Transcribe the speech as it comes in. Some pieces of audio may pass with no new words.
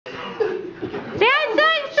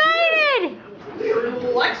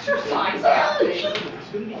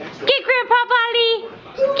Get Grandpop, Ollie!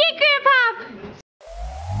 Get Grandpop!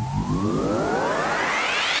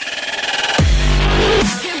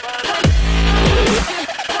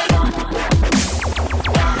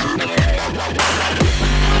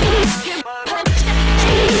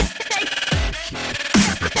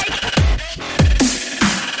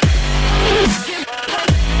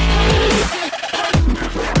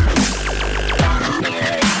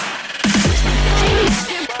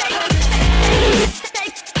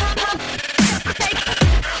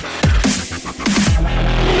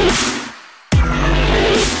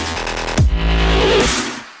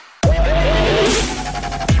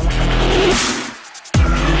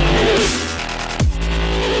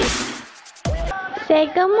 Say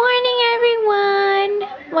good morning, everyone.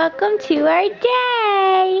 Welcome to our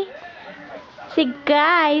day. Say,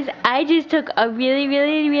 guys, I just took a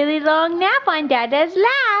really long nap on Dada's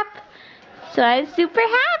lap. So I'm super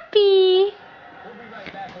happy.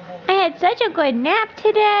 I had such a good nap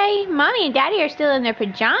today. Mommy and Daddy are still in their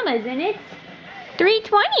pajamas and it's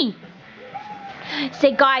 3:20.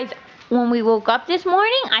 Say, guys, when we woke up this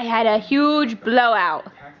morning, I had a huge blowout.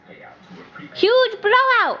 Huge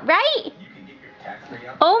blowout, right?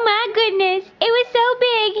 Oh my goodness, it was so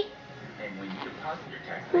big.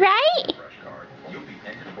 Right?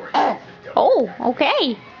 Oh,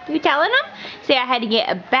 okay. You telling them? Say I had to get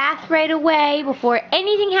a bath right away before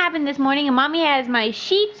anything happened this morning. And Mommy has my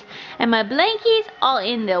sheets and my blankets all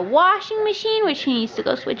in the washing machine, which she needs to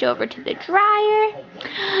go switch over to the dryer.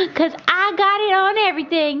 Because I got it on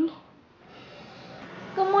everything.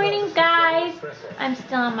 Good morning, guys. I'm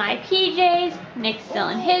still in my PJs. Nick's still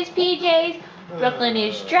in his PJs. Brooklyn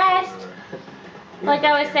is dressed. Like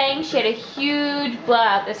I was saying, she had a huge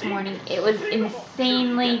blowout this morning. It was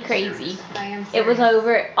insanely crazy. It was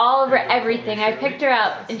all over everything. I picked her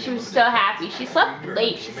up and she was so happy. She slept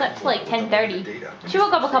late. She slept till like 10:30. She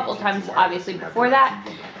woke up a couple of times, obviously, before that.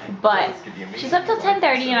 But she slept till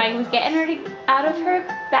 10:30 and I was getting her out of her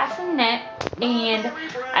bassinet. And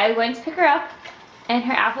I went to pick her up and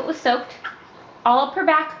her outfit was soaked. All up her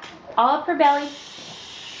back, all up her belly.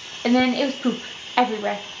 And then it was poop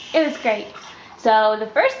everywhere. It was great. So the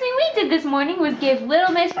first thing we did this morning was give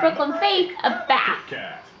little Miss Brooklyn Faith a bath.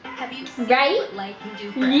 Right?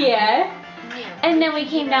 Yeah. And then we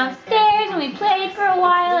came downstairs and we played for a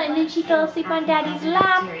while and then she fell asleep on Daddy's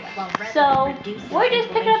lap. So we're just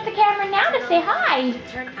picking up the camera now to say hi.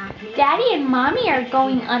 Daddy and Mommy are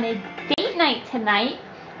going on a date night tonight.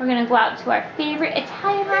 We're going to go out to our favorite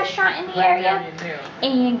Italian restaurant in the area.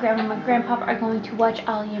 And Grandmom and Grandpop are going to watch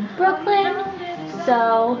Ollie in Brooklyn.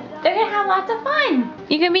 So they're going to have lots of fun.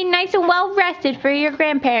 You're going to be nice and well rested for your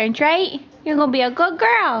grandparents, right? You're going to be a good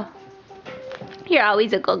girl. You're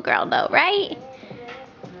always a good girl though, right?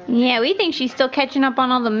 Yeah, we think she's still catching up on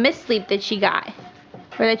all the missed sleep that she got.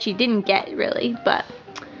 Or that she didn't get, really. But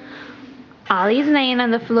Ollie's laying on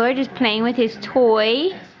the floor just playing with his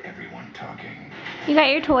toy. You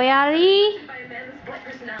got your toy, Ollie?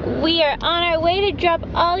 We are on our way to drop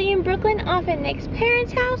Ollie and Brooklyn off at Nick's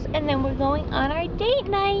parents' house, and then we're going on our date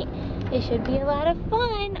night. It should be a lot of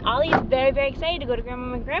fun. Ollie is very excited to go to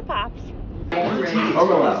Grandmom and Grandpops. Are you at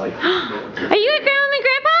Grandmom and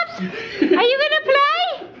Grandpops? Are you gonna play?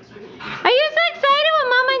 Are you so excited when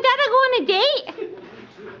Mama and Dada go on a date?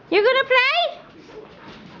 You're gonna play?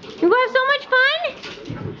 You gonna have so much fun?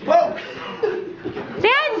 Whoa!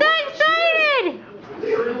 Say, I'm so excited!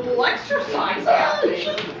 Little exercise.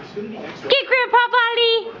 Get Grandpop,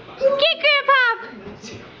 Ollie! Get Grandpop!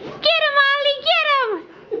 Get him, Ollie! Get him!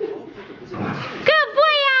 Good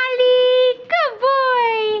boy, Ollie! Good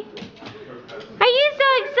boy! Are you so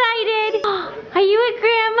excited? Are you with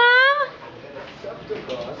Grandmom?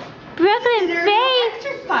 Brooklyn Faith!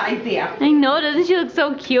 I know, doesn't she look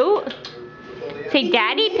so cute? Say,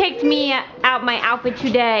 Daddy picked me out my outfit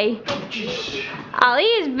today. Ollie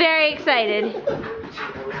is very excited.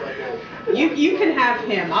 You can have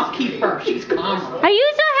him. I'll keep her. She's calm. Are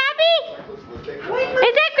you so happy?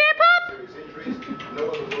 Is that Grandpop?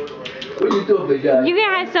 What are you doing, big guy? You're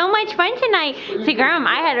gonna have so much fun tonight. See, Grandma,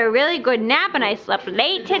 I had a really good nap and I slept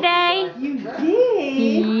late today. You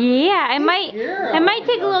did? Yeah, I might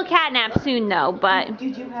take a little cat nap soon though, but.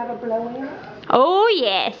 Did you have a blowout? Oh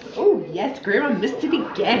yes. Oh yes, Grandma missed it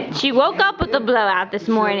again. She woke up with a blowout this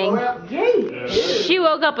morning. Yay! She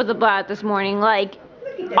woke up with a blowout this morning, like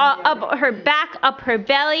up her back, up her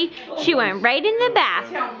belly. She went right in the bath.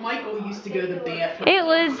 That's how Michael used to go to the bathroom. It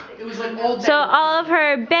was like all day. So all of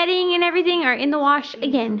her bedding and everything are in the wash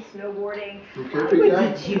again. Snowboarding.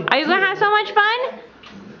 Are you gonna have so much fun?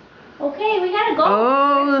 Okay, we gotta go.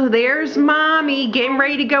 Oh, there's Mommy getting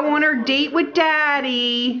ready to go on her date with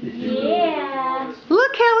Daddy. Yeah.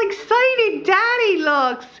 Look how excited Daddy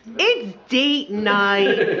looks. It's date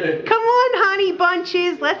night. Come on, honey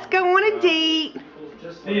bunches. Let's go on a date.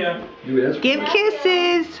 See ya. Give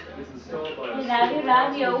kisses.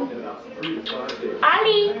 Love you.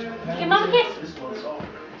 Ollie, give Mom a kiss.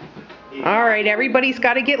 All right, everybody's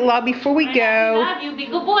got to get love before we go. Love you, be a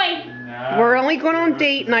good boy. We're only going on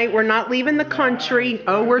date night. We're not leaving the country.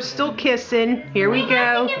 Oh, we're still kissing. Here we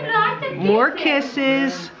go. More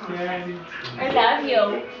kisses. I love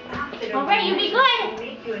you. All right, you be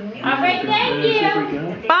good. All right, thank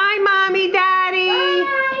you. Bye, Mommy, Daddy.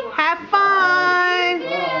 Bye. Have fun.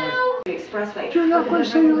 You're not going to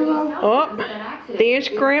say you love. Oh, there's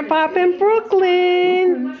Grandpop in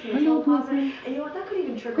Brooklyn. Hello, Brooklyn.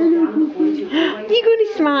 You gonna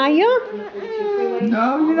smile? No,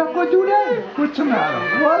 you're not going to do that. What's the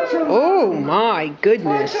matter? What's the matter? Oh my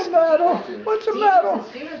goodness. What's the matter? What's the matter?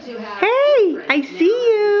 Hey, I see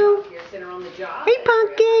you. Hey,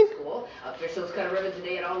 Pumpkin.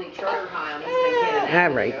 All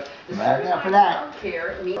right. Mad enough for that.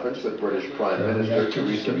 With British Prime Minister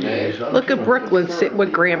Theresa May. Look at Brooklyn sitting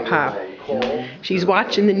with Grandpa. She's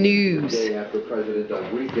watching the news.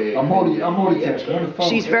 I'm only texting on the phone.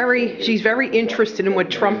 She's very interested in what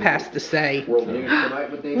Trump has to say.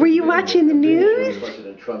 Were you watching the news?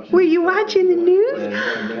 Were you watching the news?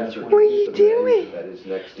 What are you doing?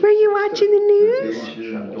 Were you watching the news?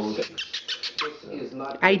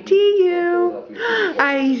 I see you.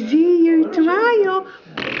 I see you. Smile.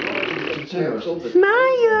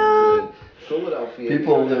 Smile.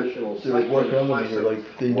 People that work on me are like,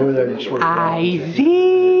 they do that and swear. I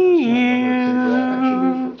see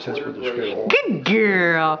you. That's what the scale. Good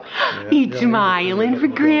girl. You smiling for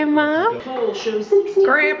Grandma?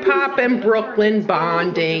 Grandpop and Brooklyn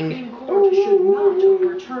bonding. What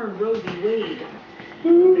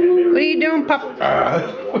are you doing, Pop?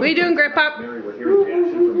 What are you doing, Grandpop?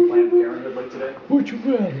 What you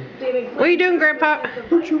rather? What are you doing, Grandpop?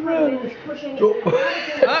 What you rather? Oh,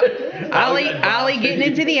 Ollie getting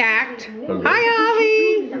into the act. Hi,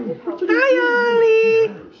 Ollie. Hi, Ollie.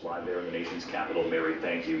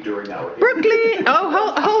 Brooklyn.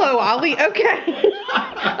 Oh, hello, Ollie. Okay.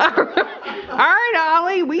 All right,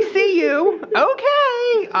 Ollie. We see you.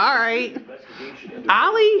 Okay. All right.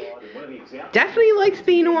 Ollie definitely likes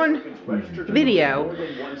being on video.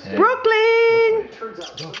 Brooklyn.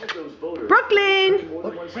 Brooklyn.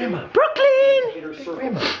 Brooklyn.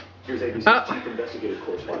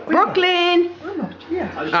 Brooklyn.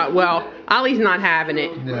 Well, Ollie's not having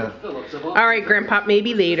it. Yeah. All right, Grandpa,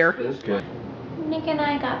 maybe later. Okay. Nick and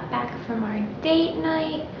I got back from our date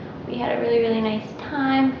night. We had a really nice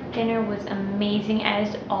time. Dinner was amazing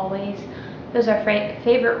as always. It was our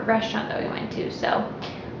favorite restaurant that we went to, so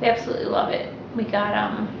we absolutely love it. We got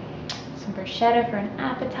some bruschetta for an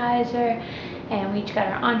appetizer, and we each got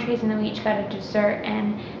our entrees, and then we each got a dessert,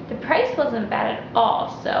 and the price wasn't bad at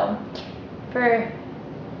all. So for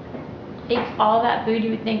like all that food, you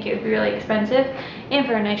would think it would be really expensive, and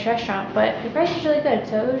for a nice restaurant, but the price was really good,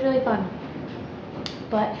 so it was really fun.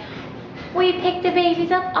 But we picked the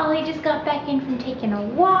babies up. Ollie just got back in from taking a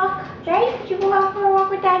walk, right? Did you go out for a walk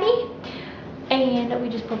with Daddy? And we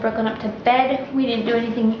just put Brooklyn up to bed. We didn't do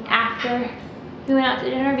anything after we went out to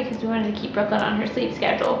dinner because we wanted to keep Brooklyn on her sleep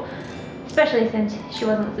schedule, especially since she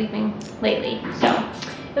wasn't sleeping lately. So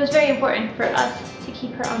it was very important for us to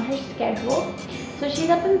keep her on her schedule. So she's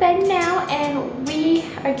up in bed now, and we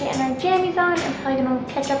are getting our jammies on and probably gonna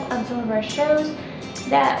catch up on some of our shows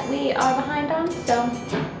that we are behind on. So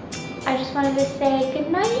I just wanted to say good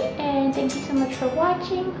night and thank you so much for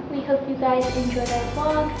watching. We hope you guys enjoyed our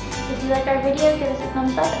vlog. If you like our video, give us a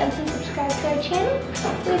thumbs up and please subscribe to our channel.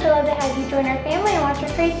 We'd love to have you join our family and watch our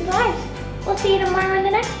crazy lives. We'll see you tomorrow in the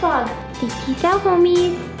next vlog. Say peace out,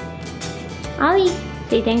 homies. Ollie,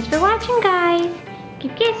 say thanks for watching, guys.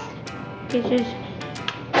 Give kiss. Kisses.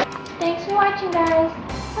 Thanks for watching, guys.